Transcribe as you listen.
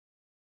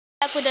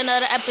back with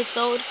another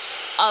episode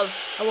of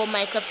our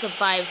Minecraft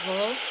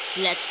survival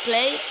let's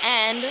play.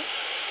 And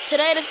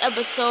today, this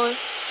episode,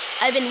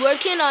 I've been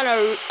working on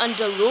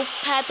the roof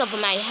path of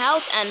my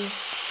house, and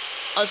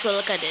also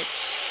look at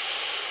this.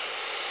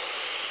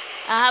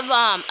 I have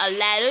a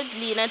ladder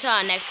leading to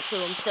our next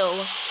room.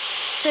 So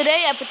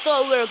today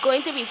episode, we're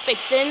going to be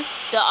fixing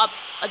the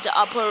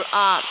upper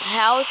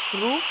house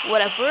roof,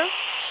 whatever,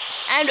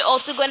 and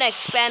also going to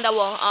expand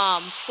our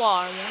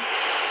farm.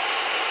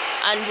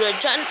 And we're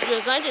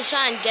going to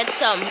try and get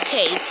some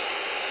cake.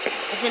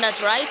 Isn't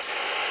that right?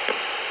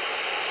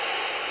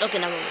 Okay,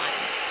 never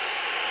mind.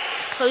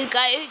 So you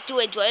guys do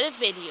enjoy the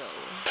video.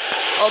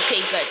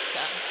 Okay, good.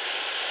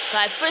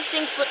 Guys, first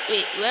thing first.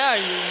 Wait, where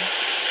are you?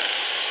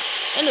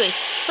 Anyways,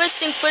 first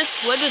thing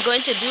first, what we're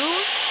going to do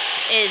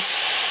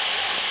is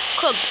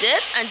cook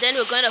this, and then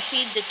we're going to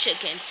feed the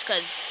chickens,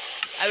 because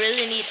I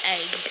really need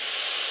eggs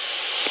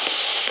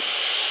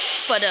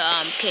for the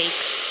cake.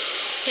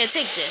 Here,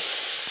 take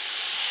this.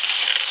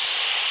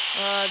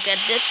 Get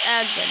this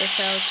out, get this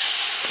out.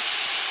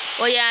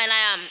 Oh yeah, and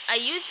I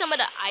used some of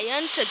the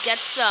iron to get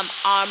some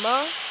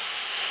armor.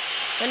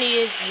 I'm gonna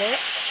use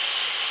this.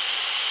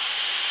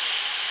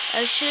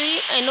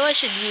 Actually, I know I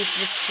should use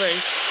this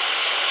first.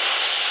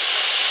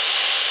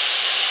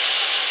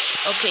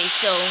 Okay,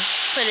 so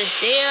put this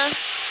there.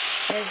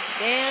 This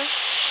there.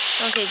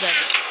 Okay, good.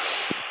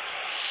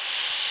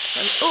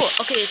 Oh,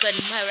 okay, good.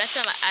 My rest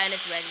of my iron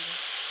is ready.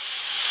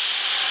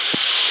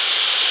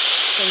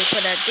 Okay, we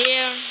put that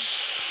there.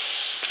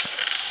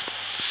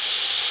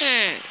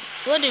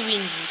 What do we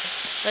need?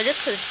 No,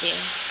 just put this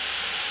there.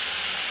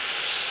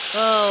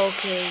 Oh,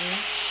 okay.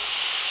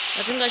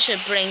 I think I should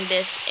bring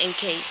this in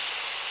case.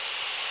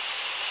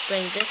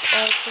 Bring this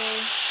also.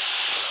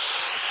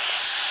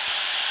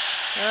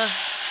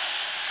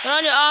 Put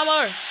on your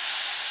armor.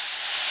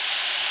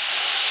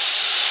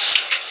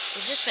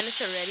 Is this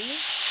finished already?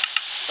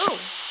 Oh.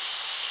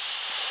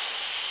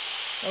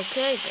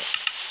 Okay,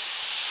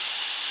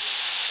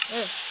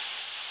 good.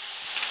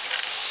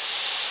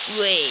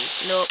 Wait,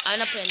 no, I'm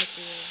not putting this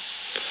in here.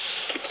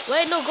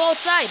 Wait, no, go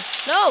outside.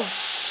 No.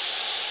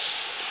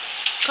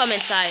 Come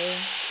inside.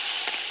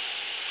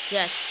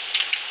 Yes.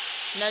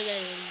 Not gonna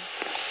leave.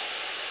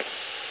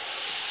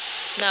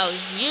 Now,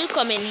 you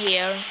come in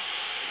here.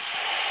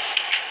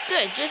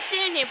 Good, just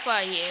stay in here for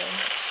a year.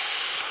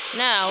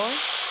 Now,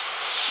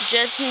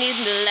 just need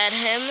to let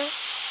him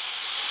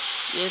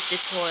use the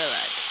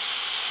toilet.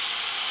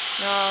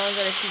 No, I'm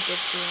gonna keep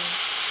this doing.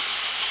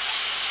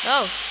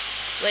 No.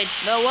 Wait,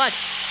 no, what?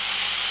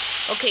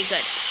 Okay,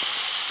 good.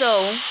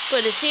 So,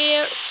 put this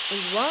here.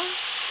 What?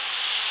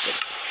 Good.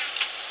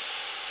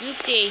 You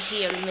stay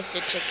here, Mr.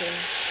 Chicken.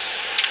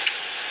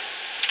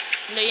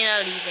 No, you're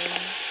not leaving.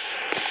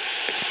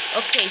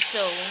 Okay,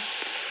 so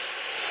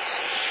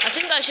I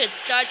think I should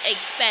start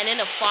expanding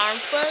the farm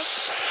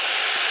first.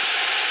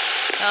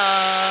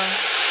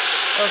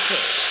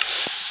 Okay.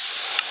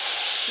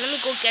 Let me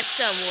go get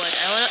some wood.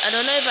 I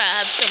don't know if I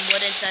have some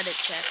wood inside the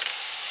chest.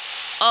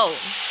 Oh,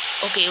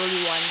 okay,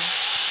 only one.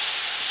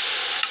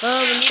 Oh,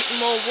 we need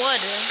more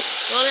wood.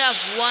 We only have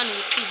one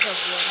piece of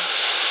wood.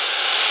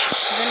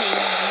 Then it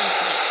needs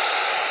this.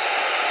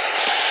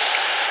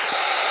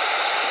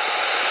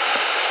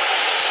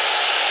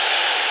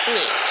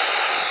 Wait.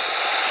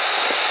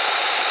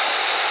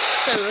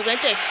 So we're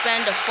going to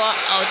expand the farm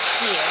out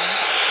here.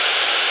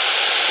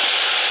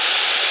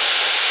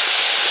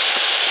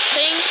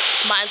 Playing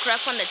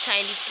Minecraft on the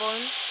tiny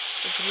phone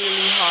is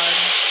really hard.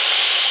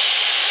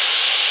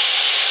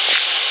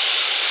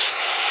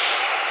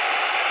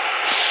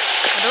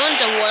 I don't want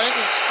the water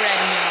to spread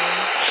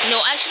now. No,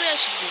 actually I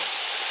should do it.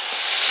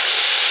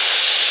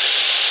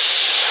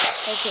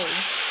 Okay.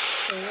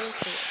 So we'll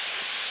see.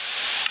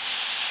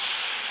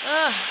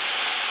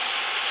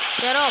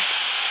 Get up.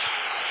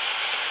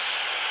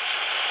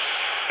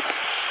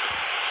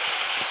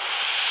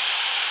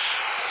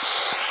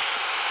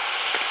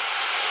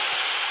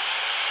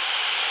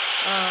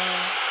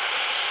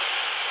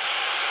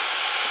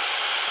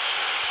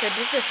 So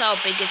this is how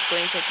big it's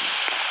going to be.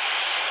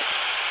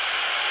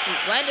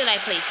 Why did I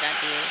place that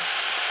there?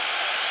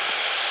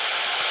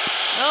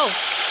 Oh.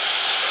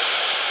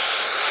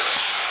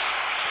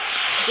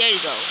 There you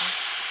go.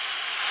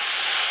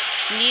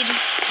 Need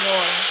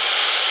more.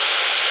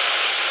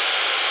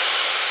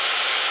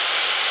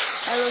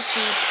 Hello,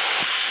 sheep.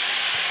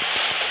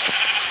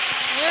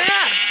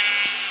 Yeah.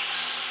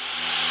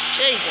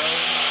 There you go.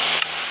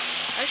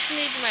 I should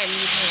need my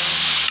meat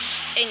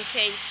here. In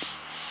case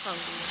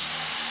hungry.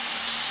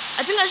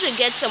 I think I should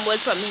get some wood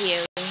from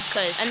here,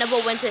 because I never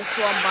went to a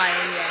swamp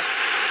biome yet.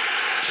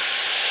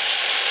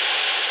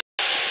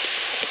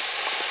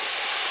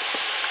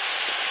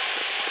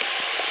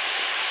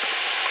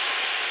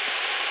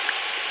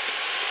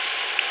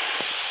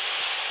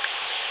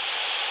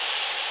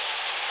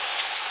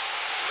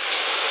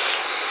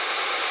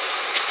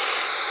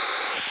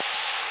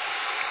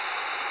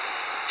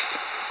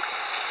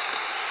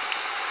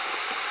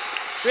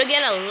 We're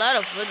getting a lot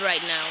of wood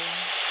right now.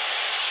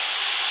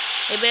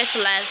 Maybe that's the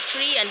last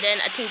tree, and then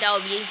I think that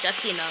will be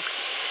just enough.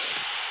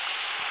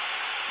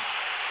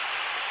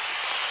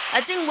 I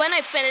think when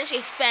I finish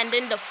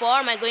expanding the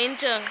farm, I'm going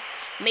to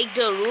make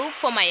the roof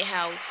for my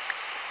house.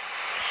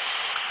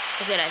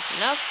 Okay, that's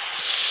enough.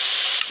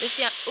 This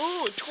year,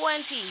 ooh,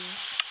 20.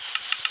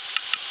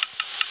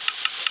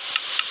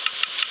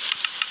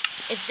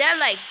 Is that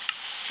like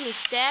 2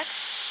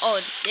 stacks? Oh,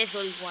 there's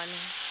only one.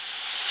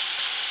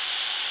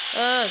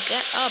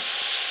 Get up.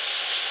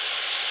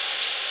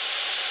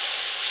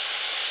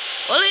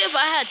 Only if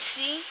I had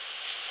seen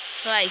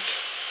like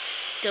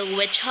the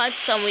witch hut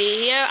somewhere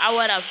here, I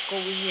would have go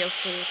here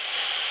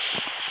first.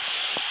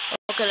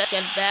 Okay, let's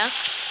get back.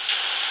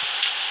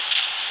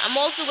 I'm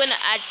also gonna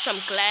add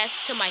some glass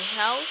to my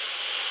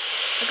house.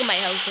 Look at my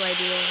house right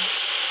here.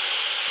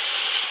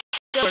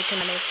 Still working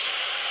on it.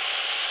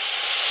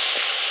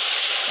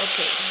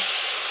 Okay.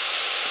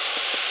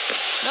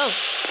 No.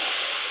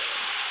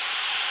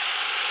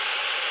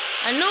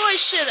 I know I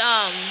should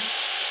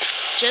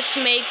just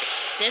make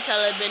this a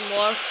little bit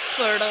more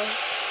further.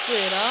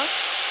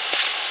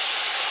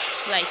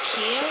 Like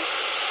here.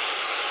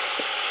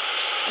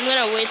 I'm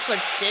gonna wait for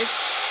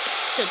this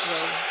to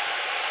grow.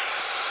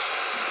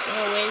 I'm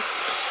gonna wait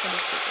for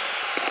this to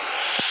grow.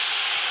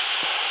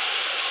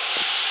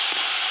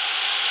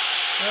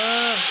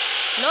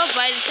 No,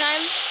 by the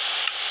time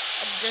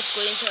I'm just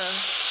going to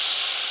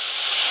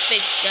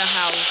fix the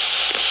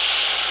house.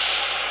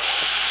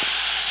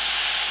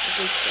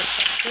 Okay, get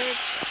some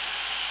dirt.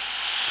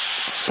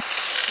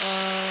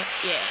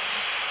 Yeah.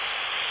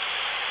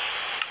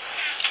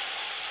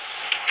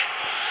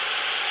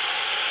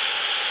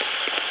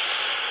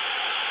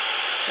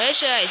 Where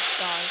should I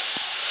start?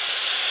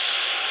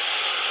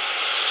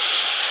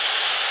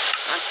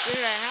 What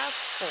did I have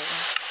for?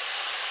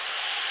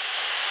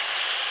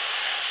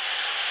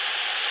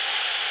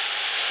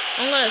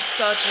 I'm gonna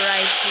start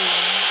right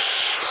here.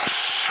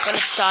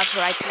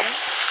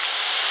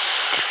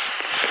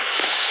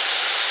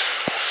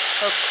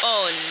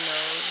 Oh no.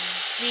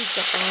 Please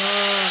don't.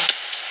 Oh,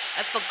 I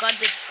forgot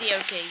the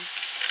staircase.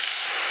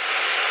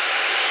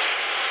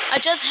 I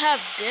just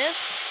have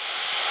this.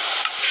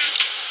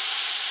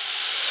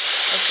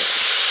 Okay.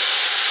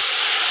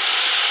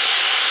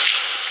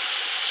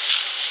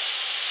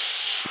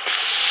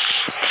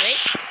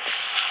 Wait.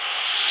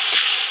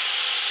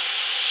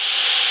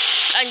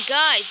 And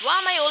guys, why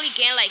am I only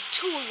getting like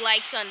 2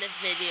 likes on this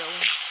video?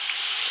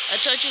 I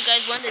thought you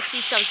guys wanted to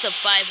see some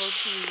survival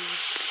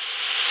series.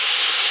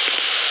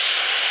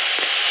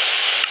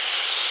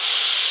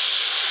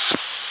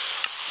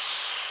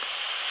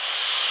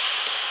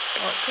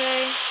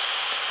 Okay.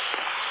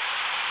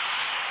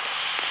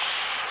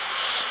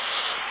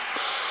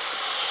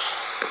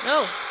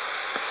 No.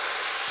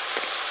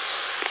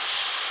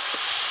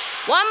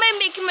 Why am I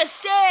making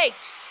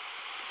mistakes?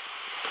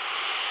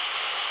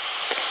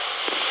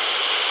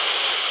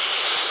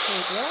 There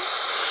you go.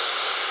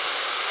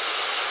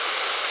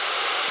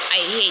 I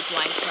hate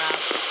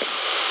MineCraft.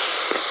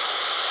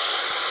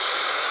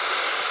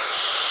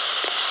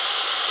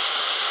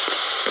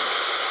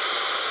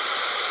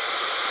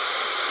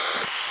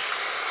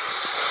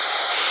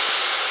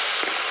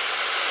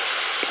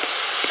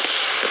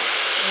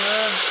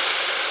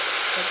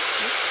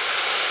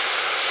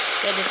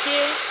 Get it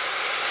here.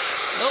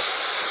 Nope.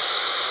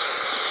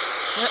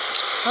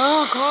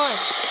 Oh god.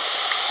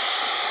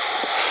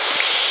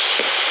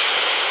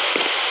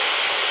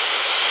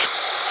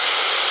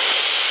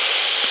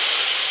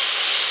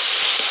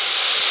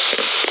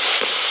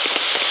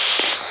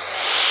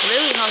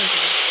 Really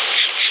hungry.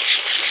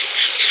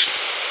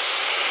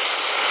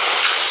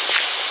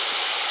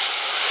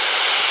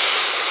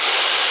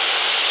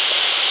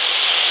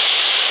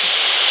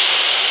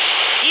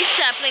 These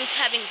saplings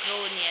haven't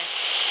grown yet.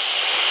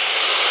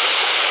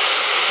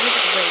 Look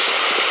at the weight.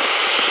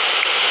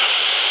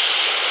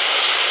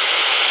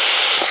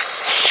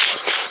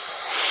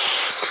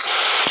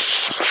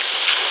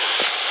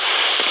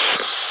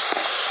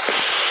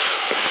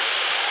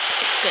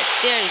 Good,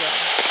 there you go.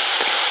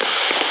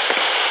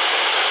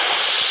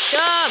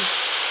 Jump!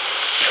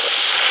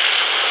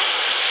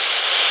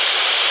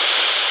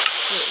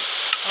 Wait,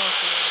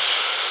 okay.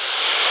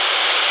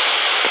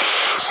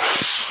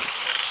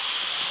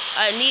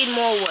 I need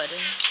more wood.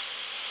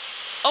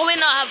 Oh wait,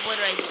 no, I have wood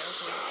right here,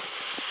 okay.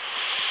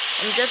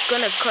 I'm just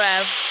gonna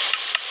craft,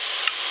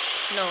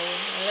 no,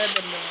 a little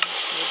bit more.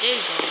 Okay, there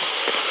you go.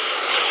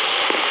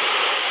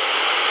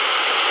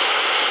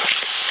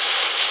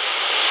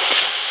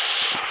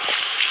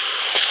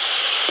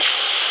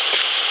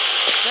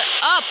 Get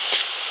up!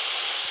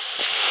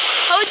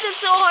 How is it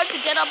so hard to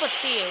get up a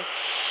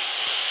stairs?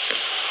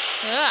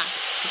 Yeah,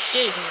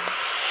 there you go.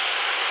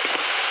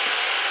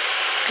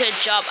 Good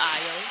job,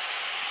 Ayo.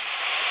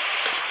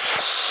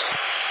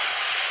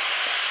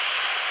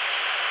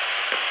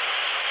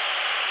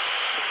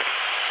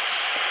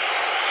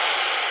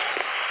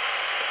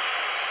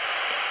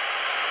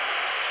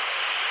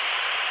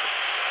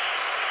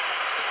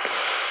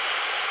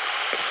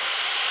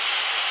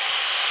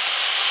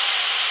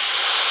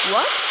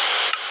 What?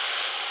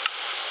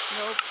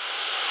 Nope.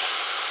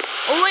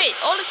 Oh wait,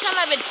 all this time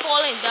I've been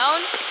falling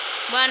down?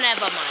 Well,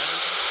 never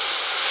mind.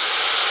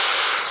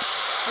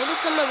 Maybe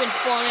some have been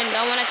falling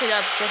down when I could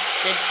have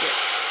just did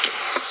this.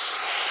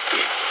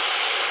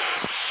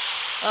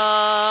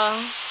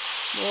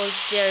 More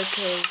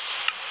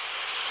staircase.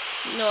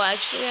 No,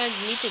 actually I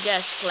need to get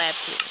a slab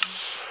too.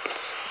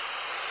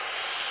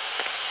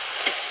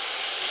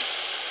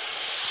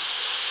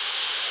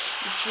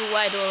 You see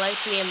why I don't like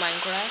playing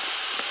Minecraft?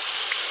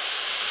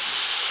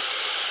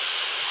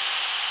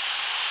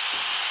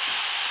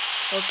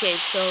 Okay,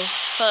 so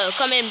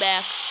coming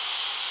back.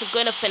 We're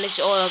gonna finish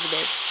all of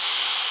this.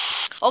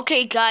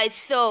 Okay guys,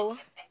 so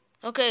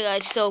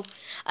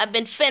I've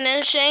been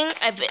finishing.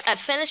 I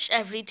finished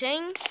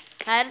everything.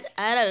 I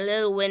had a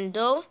little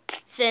window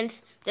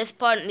since this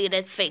part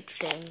needed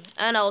fixing,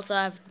 and I also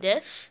have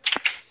this,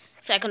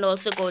 so I can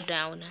also go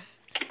down.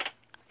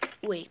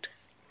 Wait,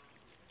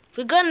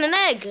 we got an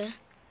egg.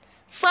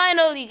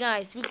 Finally,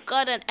 guys, we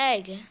got an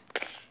egg.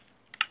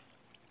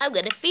 I'm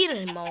gonna feed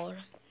him more.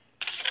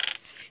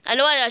 I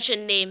know I should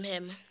name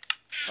him.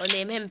 I'll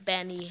name him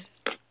Benny.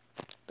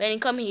 Benny,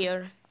 come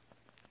here.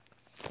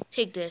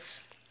 Take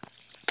this.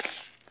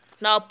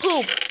 Now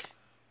poop.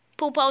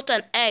 Poop out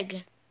an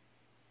egg.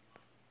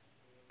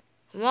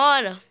 Come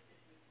on.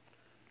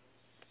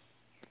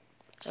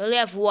 I only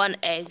have one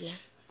egg.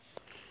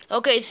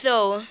 Okay,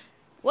 so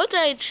what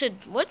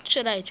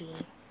should I do?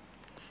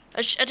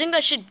 I think I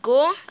should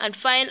go and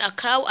find a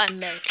cow and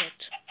milk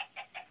it.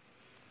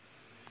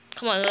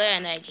 Come on, lay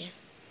an egg.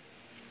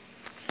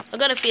 I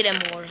gotta feed him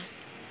more.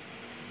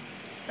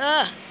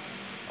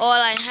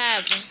 All I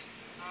have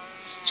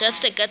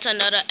just to get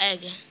another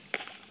egg.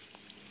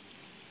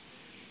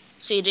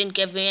 So you didn't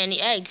give me any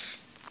eggs.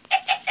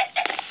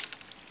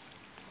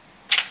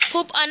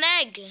 Poop an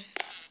egg.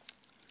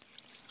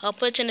 I'll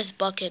put it in this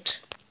bucket.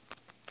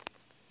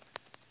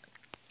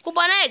 Poop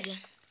an egg.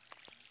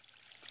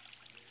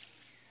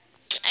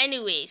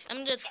 Anyways,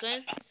 I'm just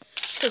going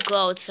to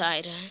go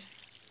outside.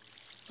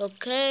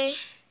 Okay.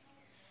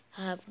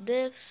 I have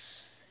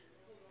this.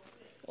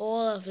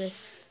 All of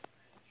this.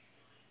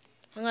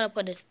 I'm gonna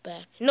put this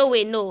back. No,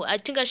 wait, no. I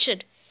think I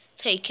should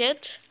take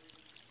it.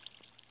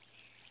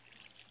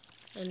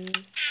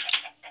 And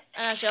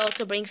I should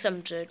also bring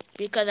some dirt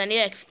because I need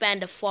to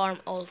expand the farm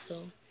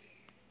also.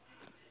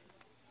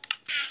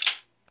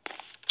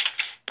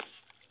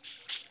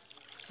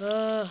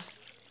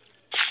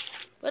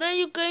 When are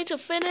you going to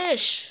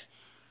finish?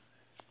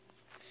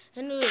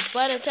 Anyway,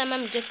 by the time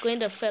I'm just going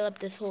to fill up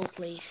this whole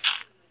place.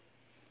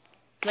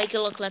 Make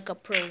it look like a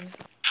pro.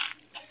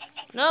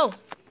 No!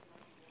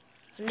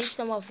 I need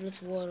some of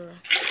this water.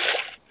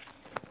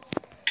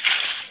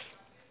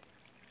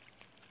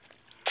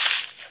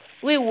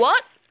 Wait,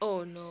 what?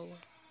 Oh no.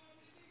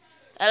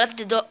 I left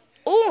the door.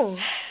 Oh!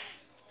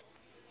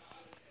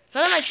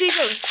 One of my trees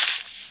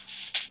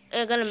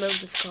are... I gotta milk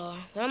this car.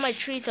 One of my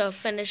trees are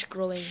finished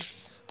growing.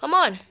 Come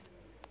on.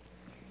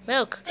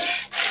 Milk.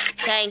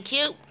 Thank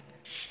you.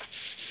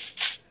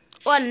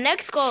 Oh,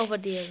 next go over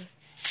there.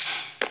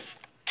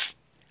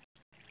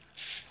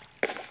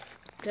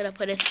 Gotta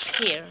put it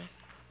here.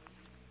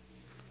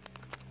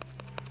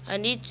 I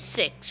need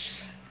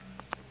 6.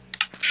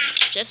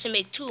 Just to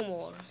make 2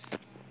 more.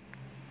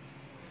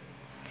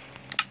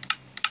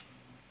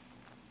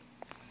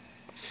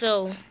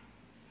 So,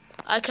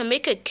 I can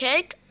make a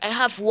cake. I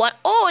have 1.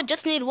 Oh, I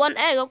just need 1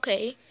 egg.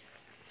 Okay.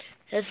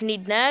 Just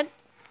need that.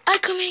 I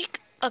can make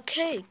a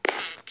cake.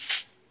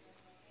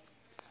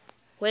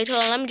 Wait,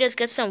 hold on. Let me just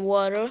get some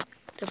water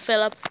to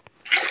fill up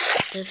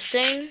this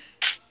thing.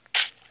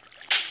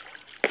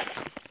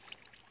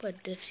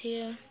 Put this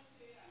here.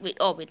 Wait,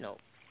 oh, wait, no.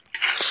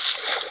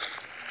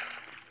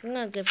 I'm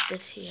gonna give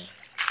this here.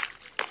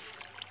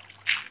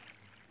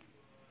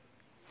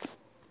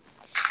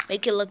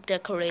 Make it look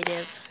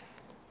decorative.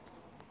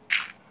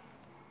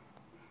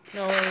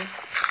 No.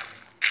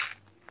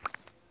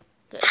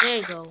 There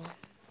you go.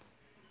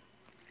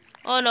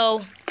 Oh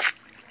no.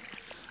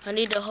 I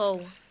need the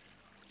hoe.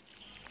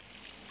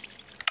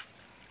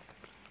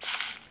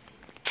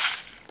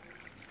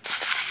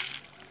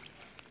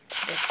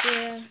 This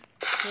here.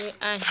 Here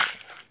and here.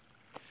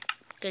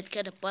 Good,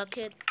 get a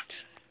bucket.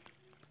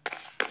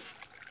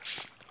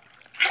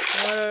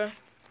 Water.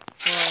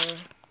 Water.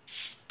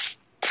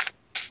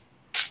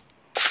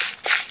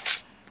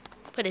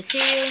 Put it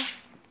here.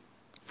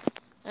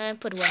 And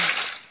put 1.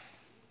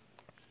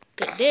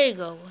 Good, there you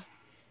go.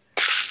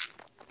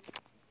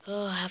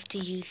 Oh, I have to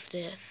use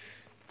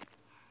this.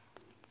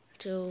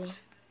 2,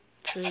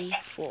 3,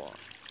 4.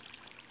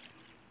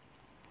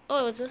 Oh,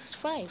 it was just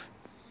 5.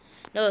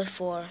 No, it's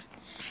 4.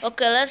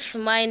 Okay, let's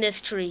mine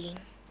this tree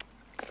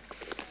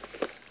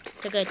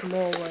to get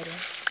more water.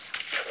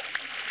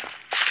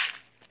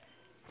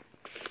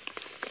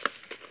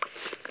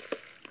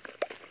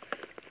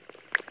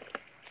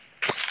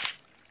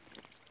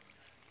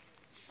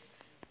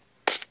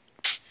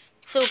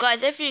 So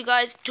guys, if you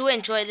guys do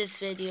enjoy this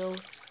video,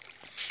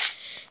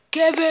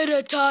 give it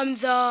a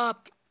thumbs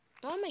up.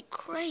 Why am I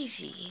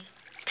crazy?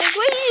 Guys,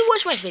 where do you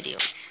watch my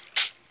videos?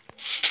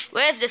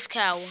 Where's this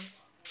cow?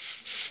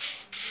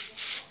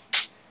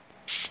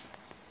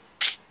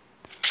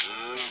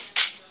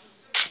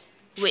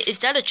 Wait, is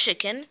that a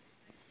chicken?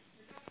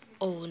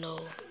 Oh no.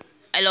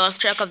 I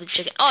lost track of the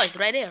chicken. Oh, it's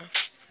right there.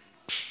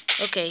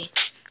 Okay.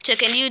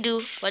 Chicken, you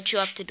do what you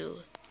have to do.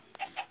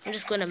 I'm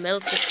just gonna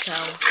milk this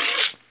cow.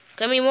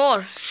 Give me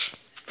more.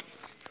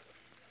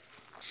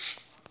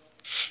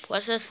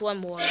 What's this? One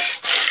more.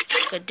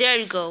 Okay, there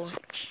you go.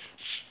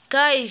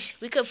 Guys,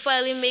 we can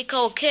finally make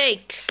our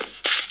cake.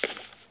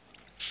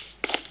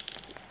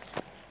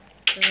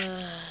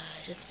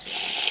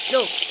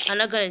 No, I'm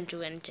not gonna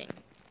do anything.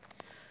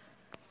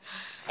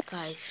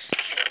 Guys,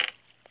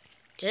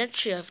 get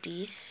 3 of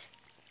these.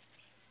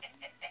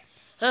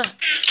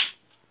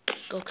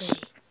 Okay.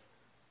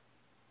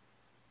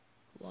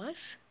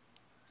 What?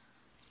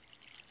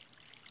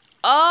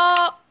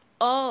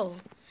 Oh,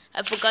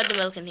 I forgot the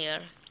milk in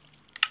here.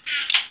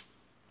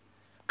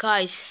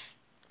 Guys,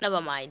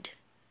 never mind.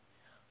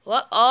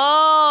 What?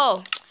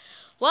 Oh,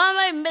 why am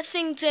I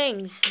missing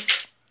things?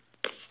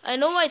 I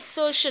know I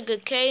saw sugar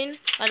cane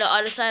on the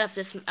other side of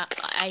this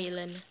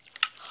island.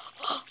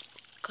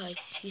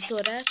 Guys, you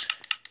saw that?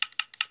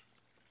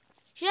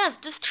 Yes,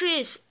 this tree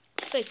is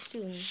fixed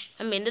too.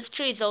 I mean, this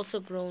tree is also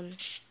grown.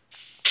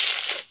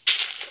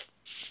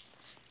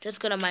 Just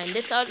gonna mine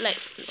this out like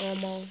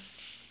normal.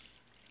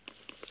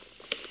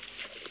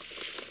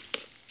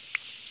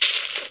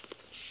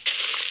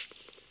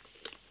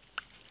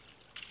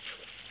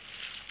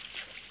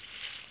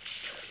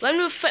 When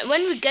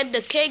we get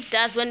the cake,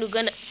 that's when we're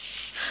gonna.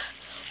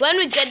 When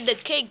we get the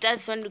cake,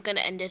 that's when we're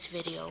gonna end this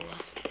video.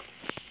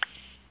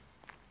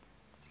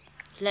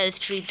 Let this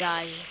tree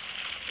die.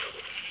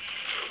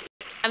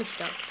 I'm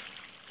stuck.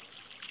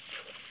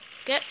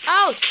 Get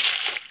out!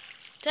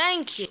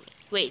 Thank you.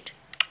 Wait.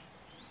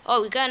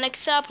 Oh, we got an next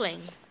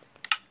sapling.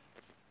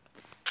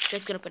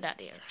 Just gonna put that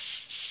here.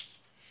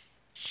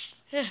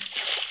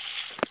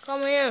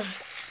 Come here.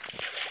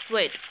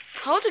 Wait.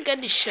 How to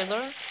get the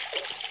sugar?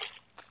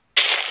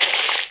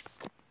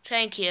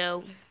 Thank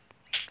you.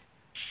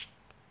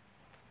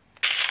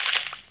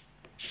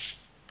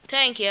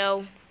 Thank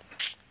you.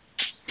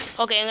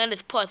 Okay, I'm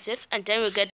gonna pause this and then we'll get